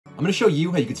I'm gonna show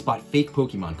you how you can spot fake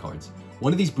Pokemon cards.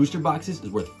 One of these booster boxes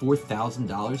is worth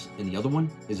 $4,000 and the other one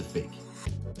is a fake.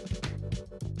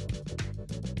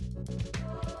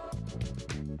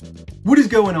 What is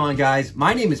going on, guys?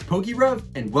 My name is PokéRev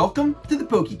and welcome to the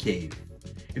PokéCave.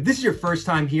 If this is your first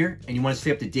time here and you want to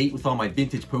stay up to date with all my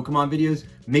vintage Pokemon videos,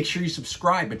 make sure you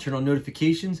subscribe and turn on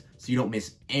notifications so you don't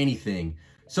miss anything.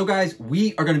 So guys,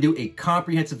 we are going to do a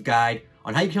comprehensive guide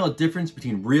on how you can tell the difference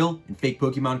between real and fake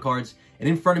Pokemon cards. And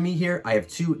in front of me here, I have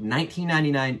two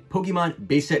 1999 Pokemon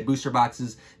base set booster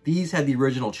boxes. These had the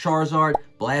original Charizard,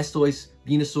 Blastoise,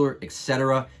 Venusaur,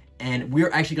 etc. And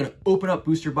we're actually going to open up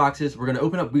booster boxes. We're going to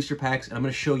open up booster packs and I'm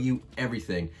going to show you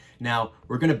everything. Now,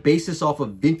 we're going to base this off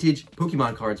of vintage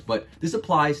Pokemon cards, but this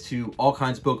applies to all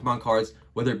kinds of Pokemon cards,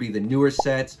 whether it be the newer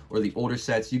sets or the older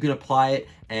sets. You can apply it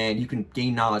and you can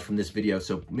gain knowledge from this video.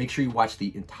 So make sure you watch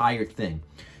the entire thing.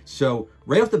 So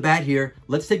right off the bat here,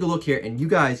 let's take a look here. And you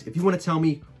guys, if you want to tell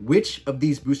me which of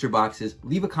these booster boxes,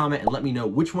 leave a comment and let me know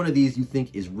which one of these you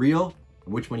think is real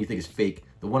and which one you think is fake.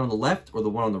 The one on the left or the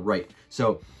one on the right.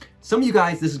 So some of you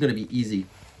guys, this is going to be easy.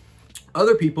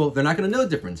 Other people, they're not going to know the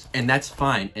difference, and that's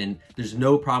fine. And there's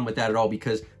no problem with that at all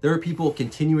because there are people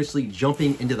continuously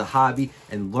jumping into the hobby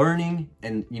and learning,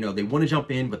 and you know, they want to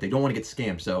jump in, but they don't want to get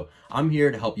scammed. So I'm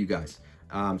here to help you guys.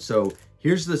 So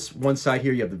here's this one side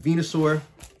here. You have the Venusaur,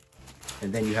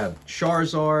 and then you have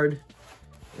Charizard, and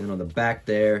then on the back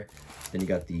there, then you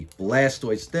got the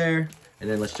Blastoise there, and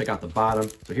then let's check out the bottom.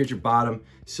 So here's your bottom.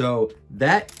 So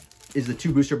that is the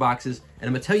two booster boxes, and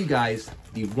I'm gonna tell you guys,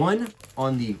 the one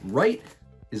on the right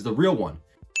is the real one.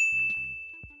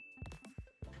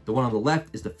 The one on the left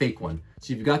is the fake one.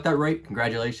 So if you got that right,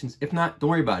 congratulations. If not,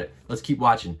 don't worry about it. Let's keep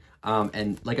watching.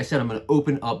 And like I said, I'm gonna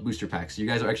open up booster packs. So you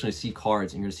guys are actually gonna see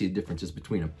cards and you're gonna see the differences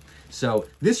between them. So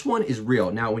this one is real.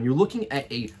 Now, when you're looking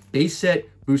at a base set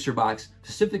booster box,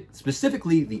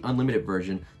 specifically the unlimited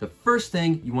version, the first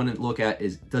thing you wanna look at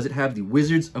is, does it have the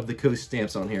Wizards of the Coast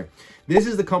stamps on here? This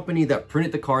is the company that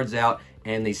printed the cards out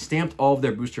and they stamped all of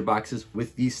their booster boxes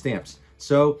with these stamps.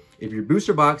 So if your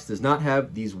booster box does not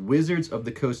have these Wizards of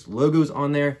the Coast logos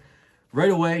on there, right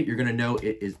away, you're gonna know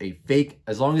it is a fake,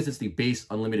 as long as it's the base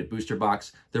unlimited booster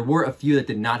box. There were a few that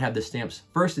did not have the stamps,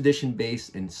 first edition base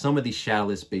and some of these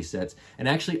Shadowless base sets, and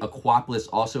actually Aquapolis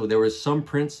also. There was some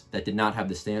prints that did not have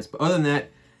the stamps, but other than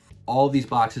that, all of these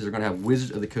boxes are gonna have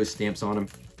Wizards of the Coast stamps on them.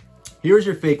 Here's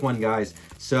your fake one, guys.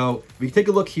 So if you take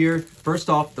a look here, first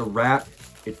off, the wrap,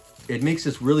 it makes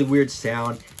this really weird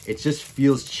sound. It just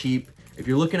feels cheap. If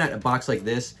you're looking at a box like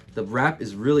this, the wrap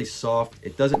is really soft.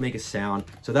 It doesn't make a sound.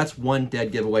 So that's one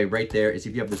dead giveaway right there, is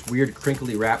if you have this weird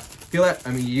crinkly wrap. Feel that?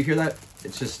 I mean, you hear that?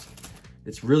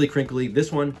 It's really crinkly.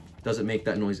 This one doesn't make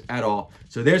that noise at all.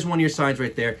 So there's one of your signs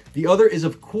right there. The other is,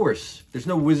 of course, there's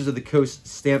no Wizards of the Coast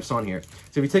stamps on here.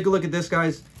 So if you take a look at this,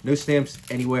 guys, no stamps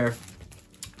anywhere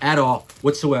at all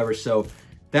whatsoever. So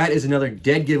that is another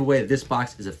dead giveaway that this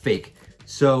box is a fake.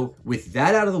 So with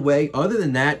that out of the way, other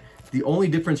than that, the only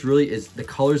difference really is the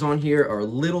colors on here are a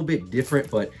little bit different,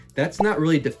 but that's not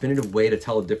really a definitive way to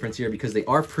tell the difference here because they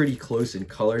are pretty close in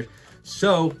color.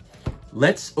 So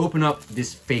let's open up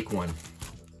this fake one.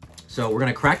 So we're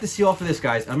gonna crack the seal off of this,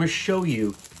 guys. I'm gonna show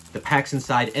you the packs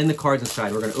inside and the cards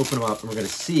inside. We're gonna open them up and we're gonna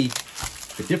see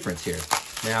the difference here.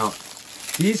 Now,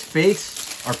 these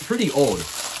fakes are pretty old.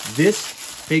 This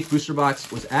fake booster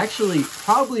box was actually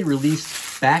probably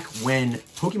released back when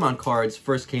Pokemon cards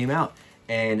first came out,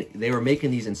 and they were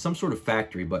making these in some sort of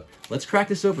factory. But let's crack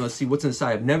this open. Let's see what's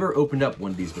inside. I've never opened up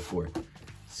one of these before.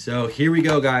 So here we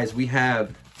go, guys. We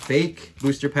have fake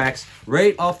booster packs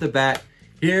right off the bat.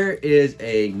 Here is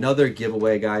another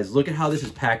giveaway, guys. Look at how this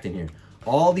is packed in here.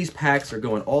 All these packs are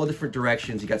going all different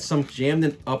directions. You got some jammed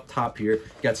in up top here.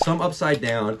 You got some upside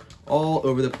down, all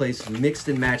over the place, mixed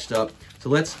and matched up. So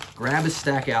let's grab a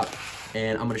stack out,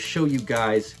 and I'm gonna show you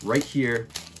guys right here.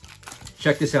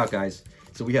 Check this out, guys.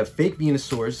 So we have fake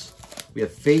Venusaurs, we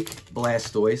have fake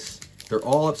Blastoise. They're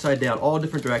all upside down, all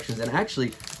different directions. And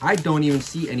actually, I don't even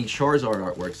see any Charizard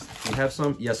artworks. We have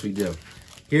some? Yes, we do.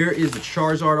 Here is the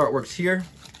Charizard artworks here.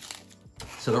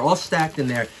 So they're all stacked in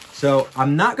there. So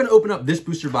I'm not gonna open up this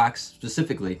booster box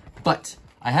specifically, but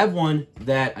I have one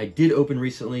that I did open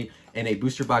recently in a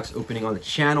booster box opening on the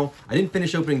channel. I didn't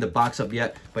finish opening the box up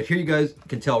yet, but here you guys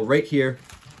can tell right here.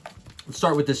 Let's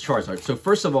start with this Charizard. So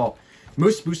first of all,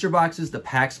 most booster boxes, the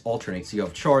packs alternate. So you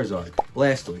have Charizard,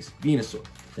 Blastoise, Venusaur,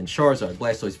 then Charizard,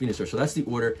 Blastoise, Venusaur. So that's the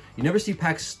order. You never see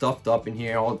packs stuffed up in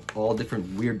here, all different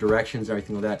weird directions,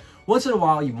 everything like that. Once in a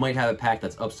while, you might have a pack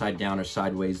that's upside down or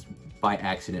sideways by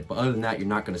accident, but other than that, you're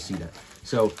not gonna see that.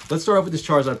 So let's start off with this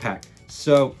Charizard pack.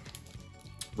 So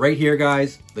Right here,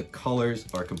 guys, the colors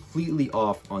are completely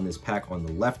off on this pack on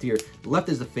the left here. The left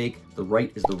is the fake, the right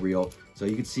is the real. So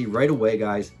you can see right away,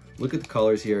 guys, look at the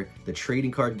colors here. The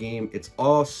trading card game, it's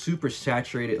all super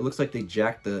saturated. It looks like they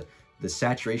jacked the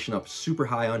saturation up super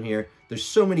high on here. There's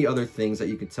so many other things that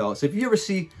you can tell. So if you ever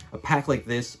see a pack like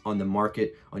this on the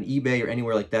market, on eBay or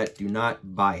anywhere like that, do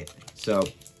not buy it. So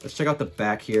let's check out the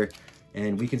back here.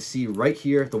 And we can see right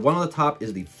here, the one on the top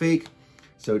is the fake.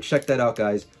 So check that out,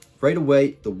 guys. Right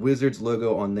away, the Wizards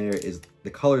logo on there is, the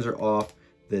colors are off.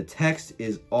 The text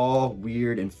is all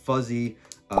weird and fuzzy.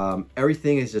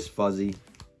 Everything is just fuzzy.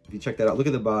 If you check that out, look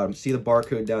at the bottom. See the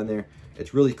barcode down there?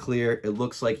 It's really clear. It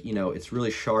looks like, you know, it's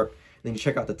really sharp. Then you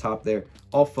check out the top there,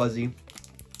 all fuzzy.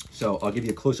 So I'll give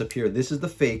you a close up here. This is the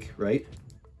fake, right?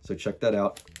 So check that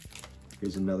out.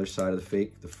 Here's another side of the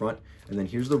fake, the front. And then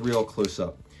here's the real close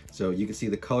up. So you can see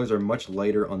the colors are much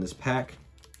lighter on this pack.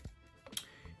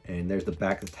 And there's the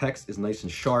back. The text is nice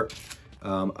and sharp.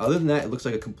 Other than that, it looks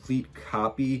like a complete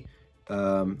copy.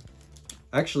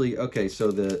 Actually, okay,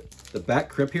 so the back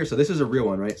crimp here. So this is a real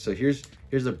one, right? So here's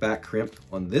the back crimp.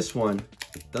 On this one,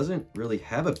 it doesn't really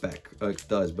have a back. It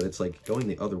does, but it's like going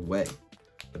the other way,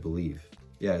 I believe.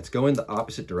 Yeah, it's going the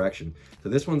opposite direction. So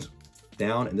this one's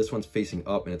down and this one's facing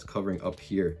up and it's covering up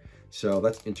here. So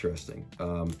that's interesting.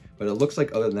 But it looks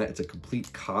like other than that, it's a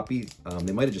complete copy.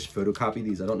 They might have just photocopied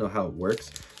these. I don't know how it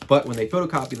works. But when they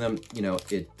photocopy them, you know,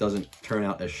 it doesn't turn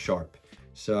out as sharp.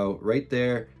 So right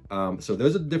there. So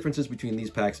those are the differences between these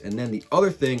packs. And then the other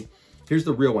thing, here's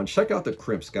the real one. Check out the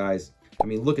crimps, guys. I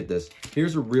mean, look at this.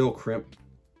 Here's a real crimp.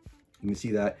 You can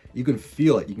see that. You can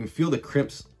feel it. You can feel the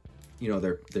crimps. You know,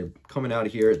 they're coming out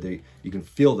of here. You can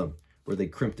feel them where they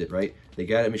crimped it, right? They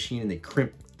got a machine and they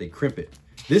crimp it.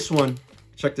 This one,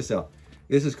 check this out.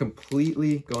 This is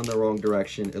completely going the wrong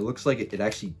direction. It looks like it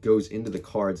actually goes into the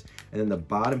cards. And then the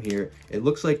bottom here, it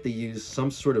looks like they use some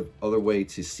sort of other way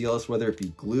to seal this, whether it be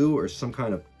glue or some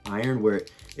kind of iron where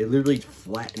it literally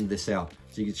flattened this out.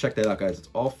 So you can check that out, guys. It's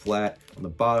all flat on the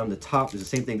bottom. The top is the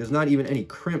same thing. There's not even any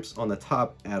crimps on the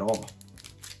top at all.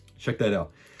 Check that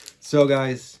out. So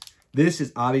guys, this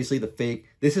is obviously the fake.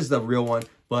 This is the real one,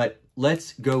 but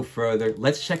let's go further.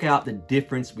 Let's check out the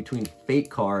difference between fake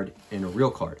card and a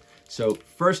real card. So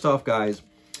first off, guys,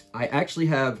 I actually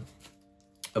have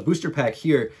a booster pack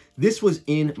here. This was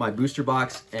in my booster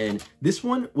box, and this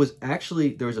one was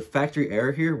actually, there was a factory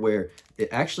error here where it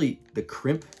actually, the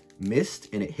crimp missed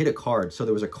and it hit a card. So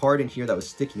there was a card in here that was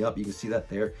sticking up. You can see that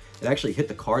there. It actually hit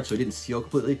the card, so it didn't seal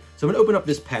completely. So I'm gonna open up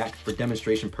this pack for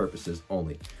demonstration purposes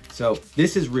only. So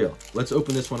this is real. Let's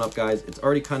open this one up, guys. It's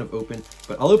already kind of open,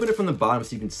 but I'll open it from the bottom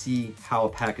so you can see how a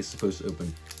pack is supposed to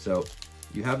open. So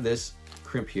you have this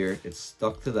crimp here. It's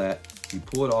stuck to that. You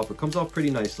pull it off. It comes off pretty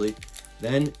nicely.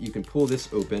 Then you can pull this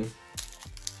open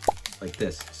like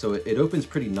this. So it opens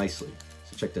pretty nicely.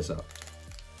 So check this out.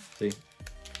 See?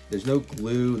 There's no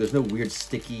glue. There's no weird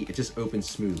sticky. It just opens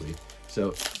smoothly.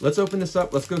 So let's open this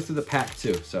up. Let's go through the pack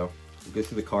too. So we'll go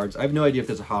through the cards. I have no idea if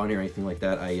there's a hole in here or anything like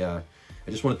that. I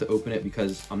just wanted to open it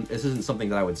because this isn't something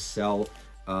that I would sell.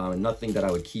 Nothing that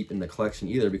I would keep in the collection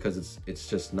either, because it's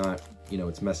just not, you know,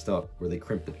 it's messed up where they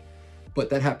crimped it. But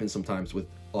that happens sometimes with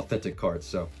authentic cards.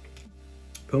 So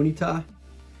Ponyta,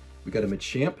 we got a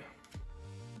Machamp,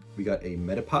 we got a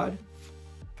Metapod,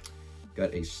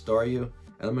 got a Staryu,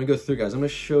 and I'm gonna go through, guys. I'm gonna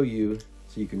show you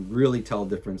so you can really tell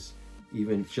the difference,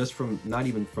 even just from, not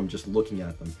even from just looking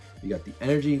at them. You got the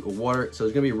energy, water, so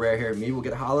it's gonna be rare here. Maybe we'll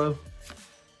get a holo.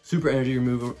 Super energy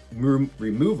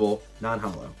removal,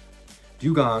 non-holo.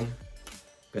 Dugong,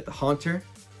 got the Haunter,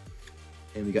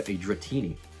 and we got a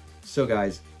Dratini. So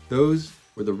guys, those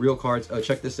were the real cards. Oh,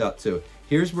 check this out too.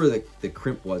 Here's where the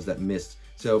crimp was that missed.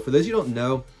 So for those of you who don't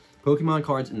know, Pokemon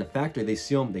cards in the factory, they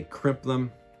seal them, they crimp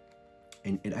them,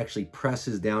 and it actually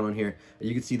presses down on here. And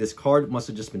you can see this card must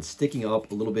have just been sticking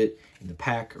up a little bit in the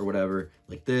pack or whatever,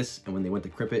 like this. And when they went to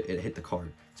crimp it, it hit the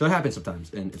card. So it happens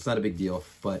sometimes, and it's not a big deal,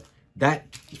 but that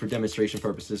is for demonstration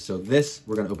purposes. So this,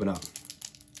 we're gonna open up.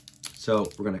 So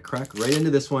we're gonna crack right into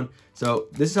this one. So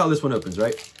this is how this one opens,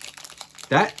 right?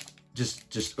 That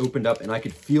just opened up and I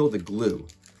could feel the glue.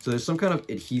 So there's some kind of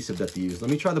adhesive that they use.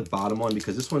 Let me try the bottom one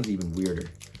because this one's even weirder.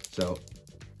 So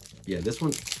yeah, this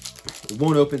one, it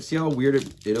won't open. See how weird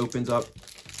it opens up?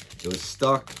 It was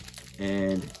stuck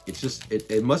and it's just,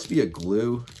 it must be a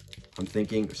glue, I'm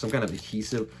thinking, or some kind of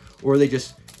adhesive, or they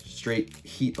just straight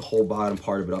heat the whole bottom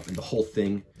part of it up and the whole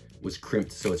thing was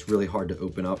crimped. So it's really hard to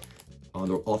open up. On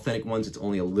the authentic ones, it's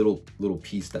only a little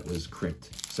piece that was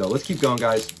crimped. So let's keep going,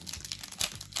 guys.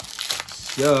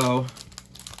 So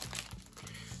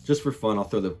just for fun, I'll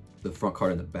throw the front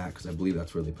card in the back because I believe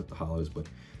that's where they put the hollows. But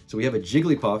so we have a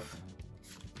Jigglypuff,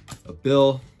 a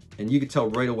bill, and you can tell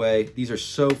right away, these are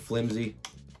so flimsy.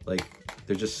 Like,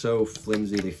 they're just so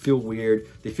flimsy. They feel weird.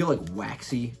 They feel like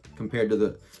waxy compared to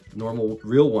the normal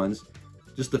real ones.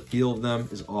 Just the feel of them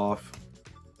is off.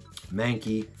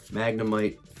 Mankey,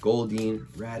 Magnemite, Goldeen,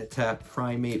 Rattata,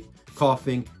 Primate,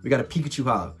 Coughing. We got a Pikachu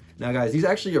Hollow. Now guys, these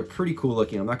actually are pretty cool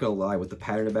looking. I'm not gonna lie with the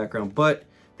pattern in the background, but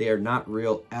they are not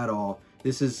real at all.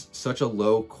 This is such a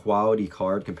low quality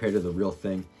card compared to the real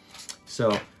thing.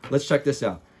 So let's check this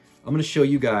out. I'm gonna show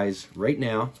you guys right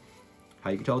now how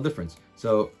you can tell the difference.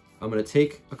 So I'm gonna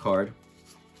take a card,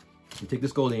 and take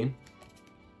this Goldeen,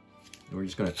 and we're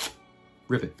just gonna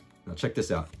rip it. Now check this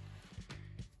out.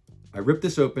 I rip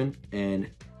this open, and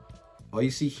all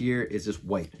you see here is just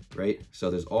white, right? So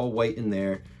there's all white in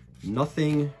there,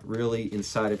 nothing really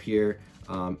inside of here.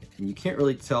 And you can't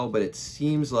really tell, but it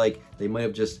seems like they might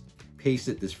have just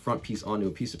pasted this front piece onto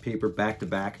a piece of paper back to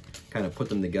back, kind of put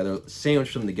them together,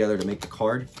 sandwiched them together to make the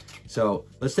card. So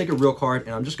let's take a real card,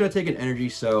 and I'm just gonna take an energy,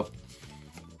 so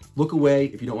look away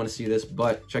if you don't wanna see this,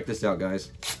 but check this out,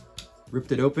 guys.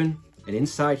 Ripped it open, and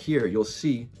inside here, you'll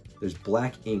see there's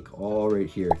black ink all right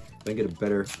here. If I get a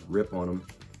better rip on them,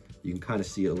 you can kind of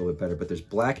see it a little bit better, but there's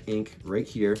black ink right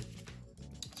here.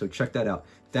 So check that out.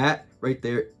 That right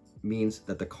there means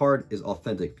that the card is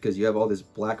authentic because you have all this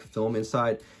black film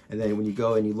inside, and then when you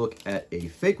go and you look at a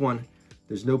fake one,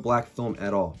 there's no black film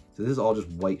at all. So this is all just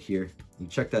white here. You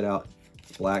check that out,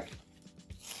 it's black.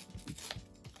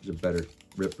 There's a better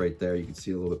rip right there. You can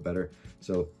see a little bit better.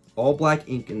 So all black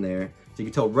ink in there. So you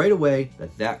can tell right away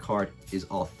that that card is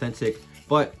authentic.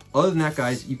 But other than that,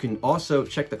 guys, you can also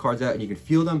check the cards out and you can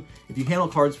feel them. If you handle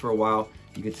cards for a while,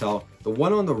 you can tell. The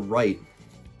one on the right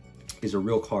is a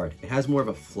real card. It has more of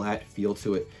a flat feel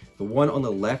to it. The one on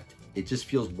the left, it just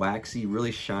feels waxy,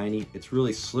 really shiny. It's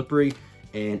really slippery,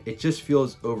 and it just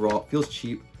feels overall, it feels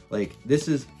cheap. Like this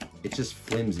is, it's just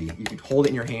flimsy. You can hold it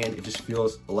in your hand, it just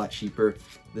feels a lot cheaper.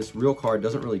 This real card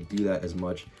doesn't really do that as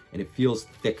much, and it feels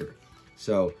thicker.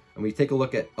 So, and we take a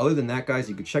look at, other than that, guys,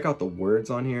 you can check out the words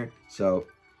on here. So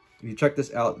if you check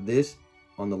this out, this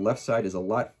on the left side is a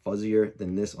lot fuzzier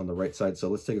than this on the right side. So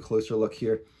let's take a closer look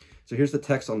here. So here's the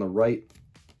text on the right,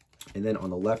 and then on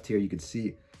the left here, you can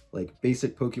see like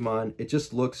basic Pokemon. It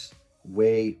just looks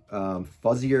way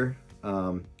fuzzier.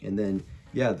 And then,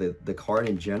 yeah, the card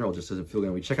in general just doesn't feel good.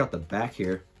 When we check out the back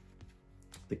here,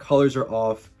 the colors are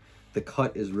off. The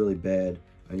cut is really bad.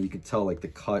 And you can tell like the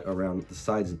cut around the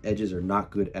sides and edges are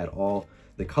not good at all.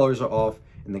 The colors are off,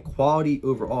 and the quality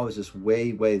overall is just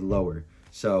way, way lower.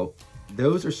 So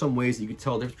those are some ways that you can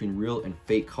tell the difference between real and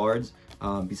fake cards.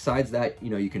 Besides that, you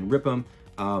know, you can rip them.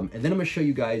 And then I'm gonna show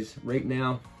you guys right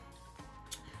now,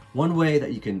 one way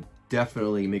that you can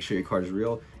definitely make sure your card is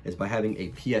real is by having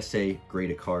a PSA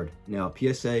graded card. Now,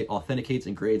 PSA authenticates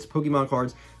and grades Pokemon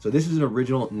cards. So this is an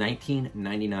original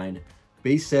 1999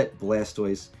 base set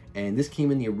Blastoise, and this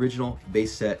came in the original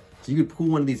base set. So you could pull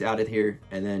one of these out of here,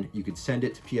 and then you could send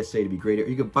it to PSA to be graded, or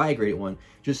you could buy a graded one,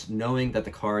 just knowing that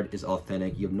the card is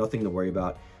authentic. You have nothing to worry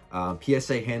about.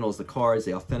 PSA handles the cards,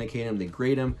 they authenticate them, they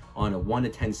grade them on a 1 to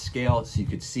 10 scale, so you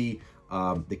could see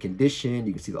the condition,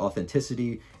 you can see the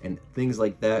authenticity and things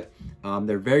like that.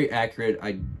 They're very accurate.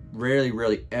 I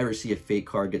rarely ever see a fake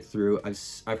card get through.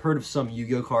 I've heard of some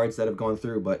Yu-Gi-Oh cards that have gone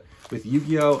through, but with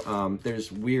Yu-Gi-Oh,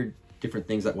 there's weird different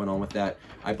things that went on with that.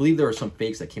 I believe there were some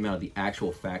fakes that came out of the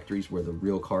actual factories where the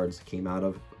real cards came out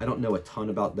of. I don't know a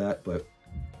ton about that, but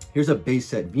here's a base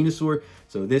set Venusaur.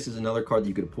 So this is another card that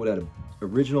you could pull out of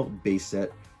original base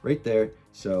set right there.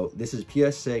 So this is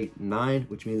PSA 9,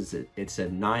 which means it's a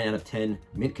 9 out of 10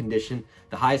 mint condition.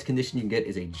 The highest condition you can get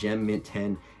is a gem mint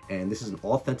 10, and this is an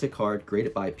authentic card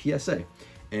graded by PSA.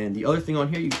 And the other thing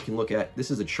on here you can look at, this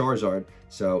is a Charizard.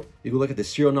 So you can look at the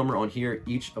serial number on here.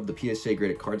 Each of the PSA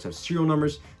graded cards have serial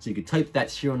numbers. So you can type that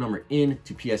serial number in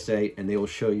to PSA, and they will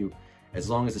show you, as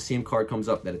long as the same card comes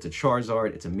up, that it's a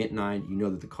Charizard, it's a mint 9, you know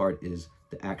that the card is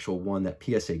the actual one that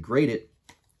PSA graded.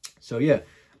 So yeah,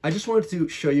 I just wanted to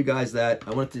show you guys that.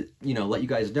 I wanted to, you know, let you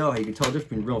guys know how you can tell the difference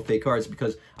between real and fake cards,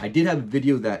 because I did have a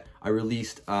video that I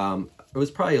released, it was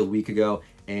probably a week ago,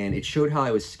 and it showed how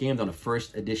I was scammed on a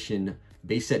first edition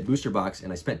base set booster box,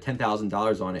 and I spent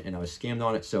 $10,000 on it, and I was scammed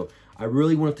on it. So I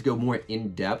really wanted to go more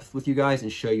in depth with you guys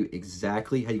and show you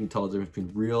exactly how you can tell the difference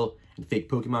between real and fake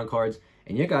Pokemon cards.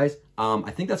 And yeah, guys,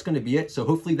 I think that's going to be it. So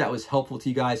hopefully that was helpful to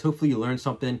you guys. Hopefully you learned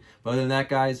something. But other than that,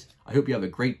 guys, I hope you have a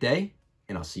great day,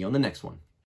 and I'll see you on the next one.